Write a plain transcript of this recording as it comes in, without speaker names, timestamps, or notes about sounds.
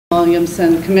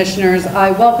Williamson, Commissioners.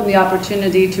 I welcome the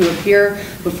opportunity to appear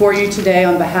before you today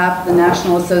on behalf of the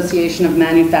National Association of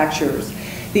Manufacturers.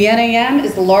 The NAM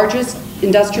is the largest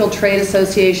industrial trade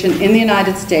association in the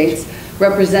United States,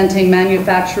 representing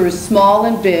manufacturers small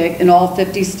and big in all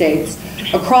 50 states.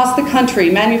 Across the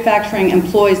country, manufacturing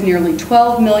employs nearly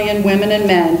 12 million women and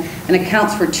men and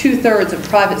accounts for 2/3 of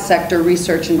private sector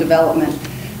research and development.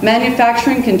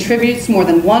 Manufacturing contributes more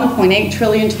than $1.8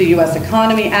 trillion to the U.S.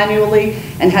 economy annually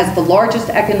and has the largest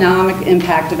economic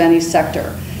impact of any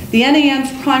sector. The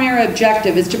NAM's primary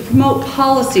objective is to promote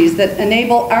policies that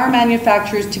enable our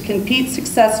manufacturers to compete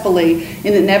successfully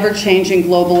in an ever-changing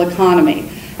global economy.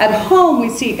 At home, we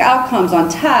seek outcomes on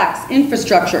tax,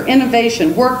 infrastructure,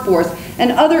 innovation, workforce,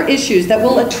 and other issues that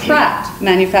will attract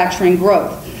manufacturing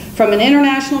growth. From an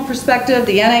international perspective,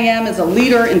 the NAM is a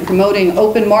leader in promoting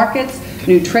open markets,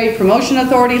 new Trade Promotion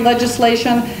Authority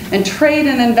legislation, and trade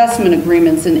and investment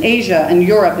agreements in Asia and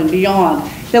Europe and beyond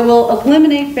that will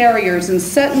eliminate barriers and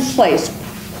set in place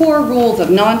core rules of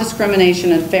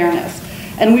non-discrimination and fairness.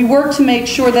 And we work to make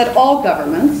sure that all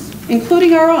governments,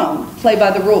 including our own, play by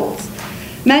the rules.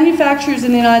 Manufacturers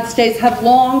in the United States have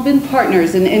long been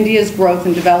partners in India's growth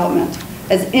and development.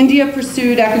 As India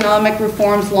pursued economic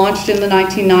reforms launched in the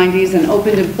 1990s and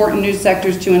opened important new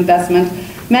sectors to investment,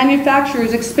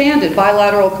 manufacturers expanded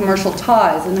bilateral commercial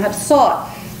ties and have sought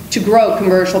to grow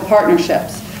commercial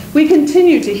partnerships. We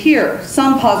continue to hear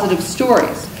some positive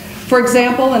stories. For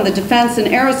example, in the defense and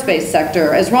aerospace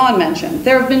sector, as Ron mentioned,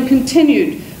 there have been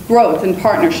continued growth in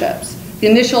partnerships. The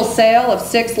initial sale of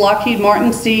 6 Lockheed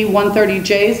Martin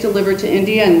C-130Js delivered to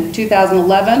India in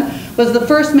 2011 was the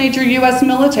first major U.S.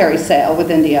 military sale with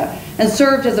India and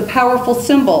served as a powerful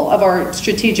symbol of our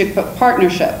strategic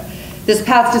partnership. This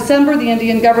past December, the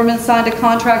Indian government signed a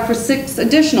contract for 6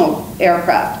 additional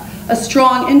aircraft, a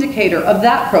strong indicator of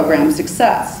that program's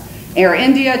success. Air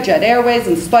India, Jet Airways,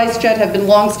 and SpiceJet have been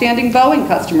long-standing Boeing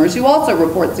customers who also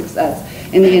report success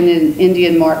in the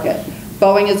Indian market.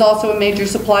 Boeing is also a major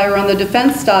supplier on the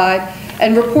defense side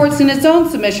and reports in its own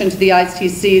submission to the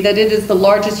USITC that it is the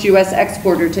largest U.S.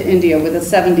 exporter to India with a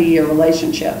 70-year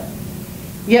relationship.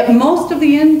 Yet most of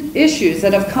the issues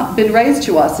that have been raised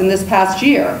to us in this past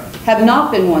year have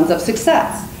not been ones of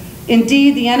success.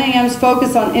 Indeed, the NAM's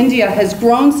focus on India has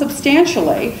grown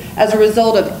substantially as a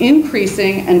result of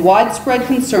increasing and widespread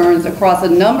concerns across a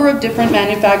number of different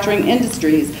manufacturing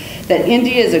industries that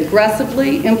India is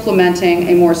aggressively implementing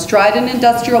a more strident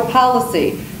industrial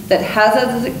policy that has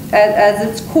as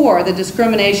its core the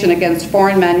discrimination against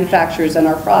foreign manufacturers and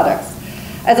our products.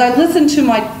 As I listen to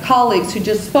my colleagues who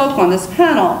just spoke on this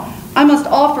panel, I must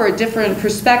offer a different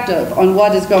perspective on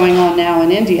what is going on now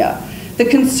in India. The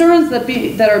concerns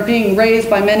that are being raised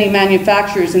by many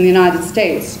manufacturers in the United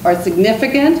States are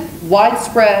significant,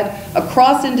 widespread,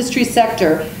 across industry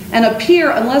sector, and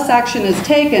appear, unless action is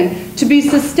taken, to be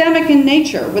systemic in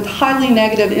nature with highly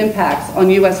negative impacts on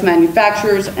U.S.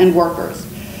 manufacturers and workers.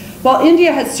 While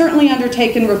India has certainly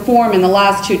undertaken reform in the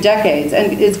last 2 decades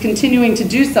and is continuing to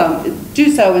do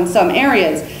so in some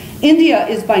areas, India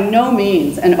is by no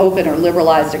means an open or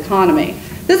liberalized economy.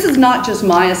 This is not just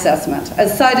my assessment.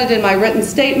 As cited in my written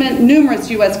statement, numerous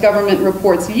U.S. government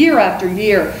reports year after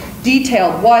year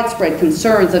detailed widespread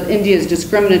concerns of India's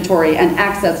discriminatory and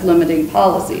access-limiting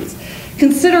policies.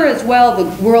 Consider as well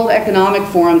the World Economic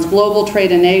Forum's Global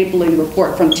Trade Enabling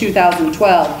Report from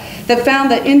 2012 that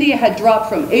found that India had dropped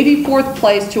from 84th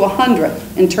place to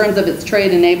 100th in terms of its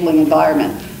trade enabling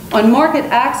environment. On market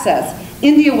access,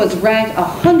 India was ranked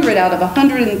 100 out of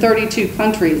 132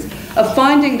 countries, a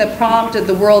finding that prompted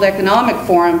the World Economic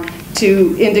Forum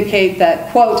to indicate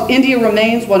that, quote, India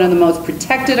remains one of the most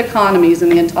protected economies in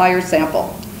the entire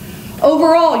sample.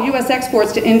 Overall, U.S.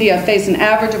 exports to India face an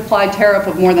average applied tariff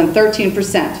of more than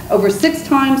 13%, over 6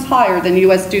 times higher than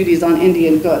U.S. duties on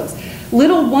Indian goods.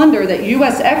 Little wonder that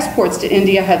U.S. exports to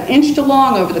India have inched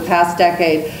along over the past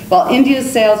decade, while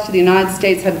India's sales to the United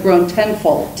States have grown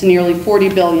tenfold to nearly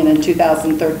 $40 billion in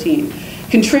 2013,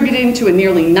 contributing to a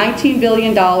nearly $19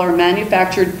 billion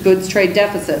manufactured goods trade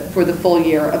deficit for the full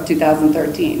year of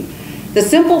 2013. The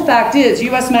simple fact is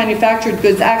U.S. manufactured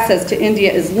goods access to India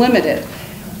is limited,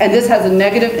 and this has a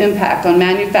negative impact on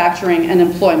manufacturing and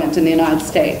employment in the United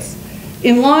States.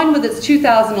 In line with its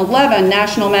 2011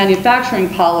 national manufacturing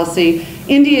policy,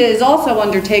 India is also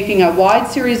undertaking a wide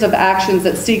series of actions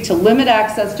that seek to limit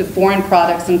access to foreign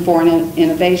products and foreign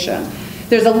innovation.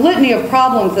 There's a litany of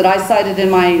problems that I cited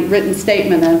in my written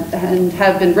statement and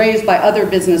have been raised by other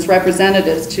business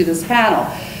representatives to this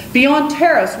panel. Beyond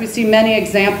tariffs, we see many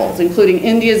examples, including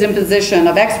India's imposition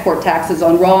of export taxes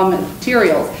on raw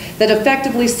materials that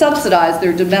effectively subsidize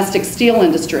their domestic steel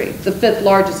industry, the 5th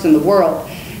largest in the world.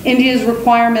 India's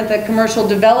requirement that commercial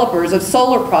developers of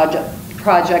solar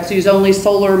projects use only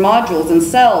solar modules and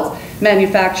cells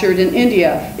manufactured in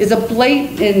India is a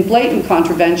blatant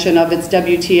contravention of its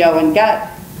WTO and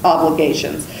GATT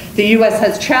obligations. The U.S.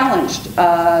 has challenged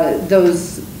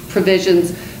those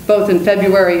provisions both in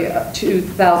February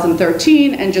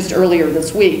 2013 and just earlier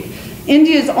this week.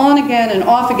 India's on-again and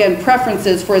off-again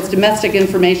preferences for its domestic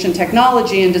information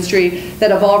technology industry that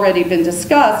have already been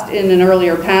discussed in an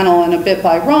earlier panel and a bit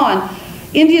by Ron,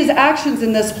 India's actions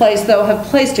in this place, though, have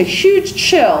placed a huge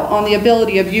chill on the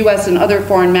ability of U.S. and other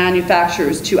foreign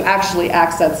manufacturers to actually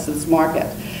access this market.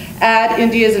 Add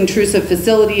India's intrusive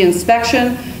facility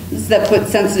inspection that put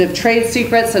sensitive trade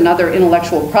secrets and other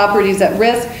intellectual properties at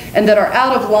risk and that are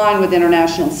out of line with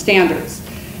international standards.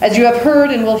 As you have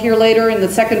heard and will hear later in the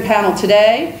second panel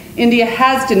today, India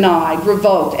has denied,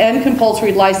 revoked, and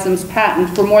compulsory licensed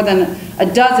patent for more than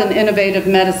a dozen innovative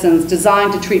medicines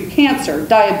designed to treat cancer,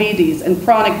 diabetes, and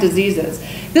chronic diseases.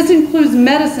 This includes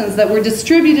medicines that were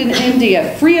distributed in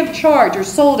India free of charge or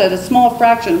sold at a small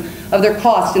fraction of their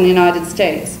cost in the United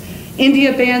States.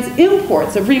 India bans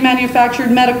imports of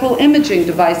remanufactured medical imaging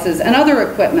devices and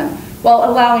other equipment, while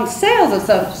allowing sales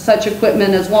of such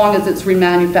equipment as long as it's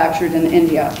remanufactured in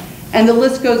India. And the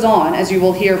list goes on, as you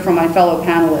will hear from my fellow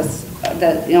panelists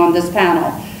on this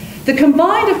panel. The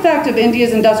combined effect of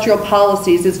India's industrial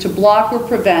policies is to block or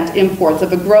prevent imports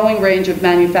of a growing range of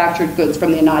manufactured goods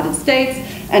from the United States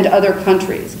and other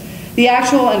countries. The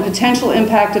actual and potential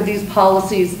impact of these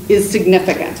policies is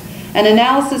significant. An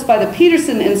analysis by the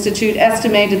Peterson Institute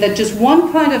estimated that just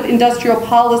one kind of industrial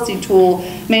policy tool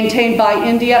maintained by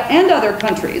India and other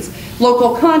countries,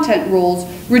 local content rules,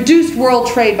 reduced world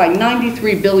trade by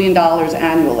 $93 billion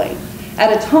annually.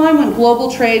 At a time when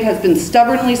global trade has been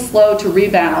stubbornly slow to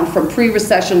rebound from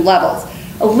pre-recession levels,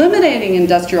 eliminating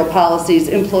industrial policies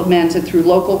implemented through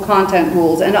local content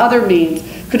rules and other means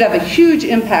could have a huge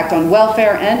impact on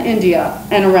welfare in India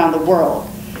and around the world.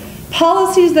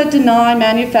 Policies that deny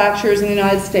manufacturers in the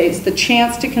United States the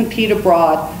chance to compete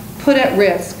abroad put at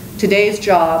risk today's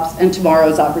jobs and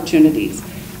tomorrow's opportunities.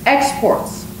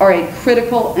 Exports are a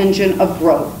critical engine of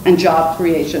growth and job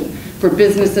creation for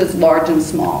businesses large and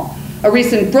small. A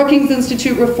recent Brookings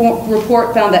Institute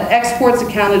report found that exports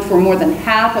accounted for more than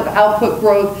half of output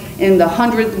growth in the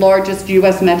 100 largest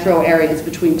U.S. metro areas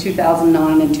between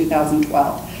 2009 and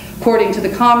 2012. According to the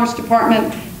Commerce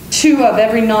Department, 2 of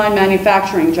every 9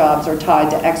 manufacturing jobs are tied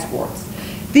to exports.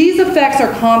 These effects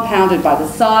are compounded by the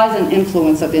size and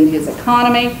influence of India's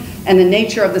economy and the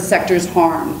nature of the sector's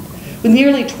harm. With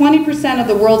nearly 20% of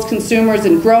the world's consumers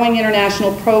and growing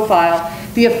international profile,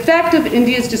 the effect of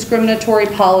India's discriminatory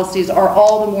policies are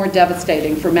all the more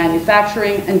devastating for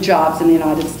manufacturing and jobs in the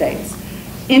United States.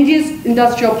 India's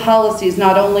industrial policies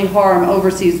not only harm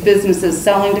overseas businesses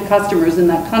selling to customers in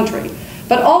that country,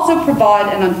 but also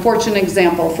provide an unfortunate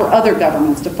example for other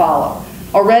governments to follow.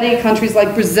 Already, countries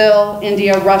like Brazil,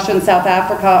 India, Russia, and South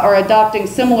Africa are adopting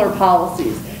similar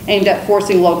policies aimed at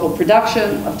forcing local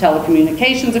production of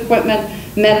telecommunications equipment,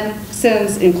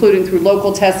 medicines, including through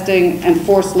local testing and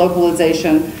forced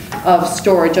localization of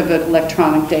storage of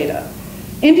electronic data.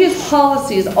 India's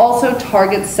policies also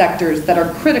target sectors that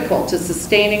are critical to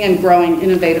sustaining and growing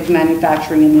innovative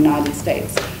manufacturing in the United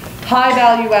States. High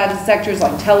value-added sectors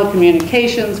like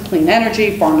telecommunications, clean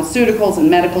energy, pharmaceuticals, and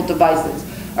medical devices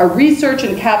are research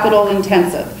and capital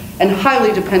intensive and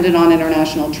highly dependent on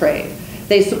international trade.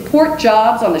 They support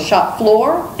jobs on the shop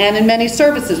floor and in many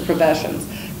services professions.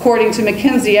 According to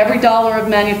McKinsey, every dollar of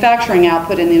manufacturing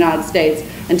output in the United States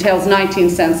entails 19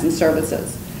 cents in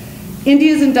services.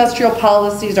 India's industrial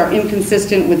policies are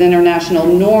inconsistent with international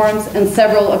norms, and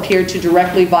several appear to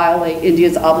directly violate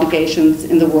India's obligations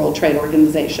in the World Trade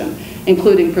Organization,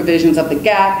 including provisions of the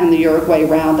GATT and the Uruguay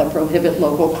Round that prohibit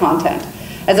local content.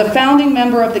 As a founding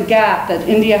member of the GATT, that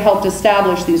India helped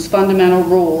establish these fundamental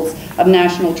rules of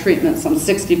national treatment some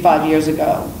 65 years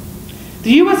ago.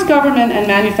 The U.S. government and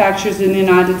manufacturers in the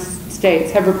United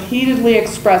States have repeatedly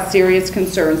expressed serious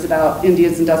concerns about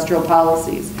India's industrial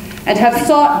policies and have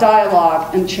sought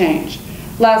dialogue and change.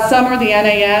 Last summer, the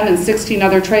NAM and 16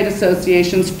 other trade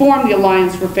associations formed the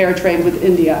Alliance for Fair Trade with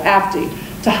India,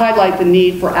 AFTI, to highlight the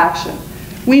need for action.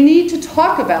 We need to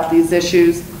talk about these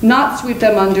issues, not sweep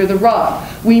them under the rug.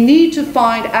 We need to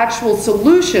find actual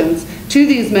solutions to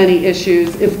these many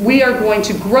issues if we are going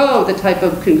to grow the type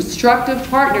of constructive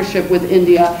partnership with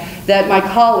India that my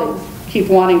colleagues keep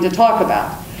wanting to talk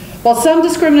about. While some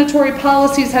discriminatory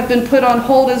policies have been put on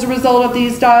hold as a result of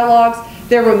these dialogues,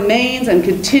 there remains and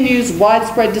continues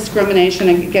widespread discrimination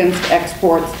against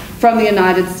exports from the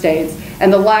United States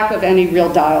and the lack of any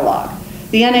real dialogue.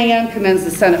 The NAM commends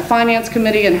the Senate Finance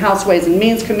Committee and House Ways and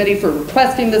Means Committee for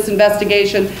requesting this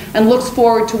investigation and looks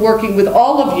forward to working with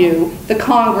all of you, the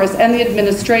Congress, and the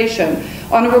administration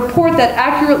on a report that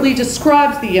accurately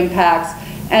describes the impacts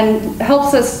and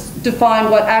helps us define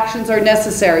what actions are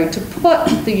necessary to put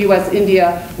the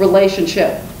U.S.-India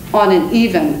relationship on an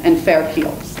even and fair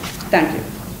keel. Thank you.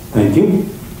 Thank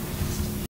you.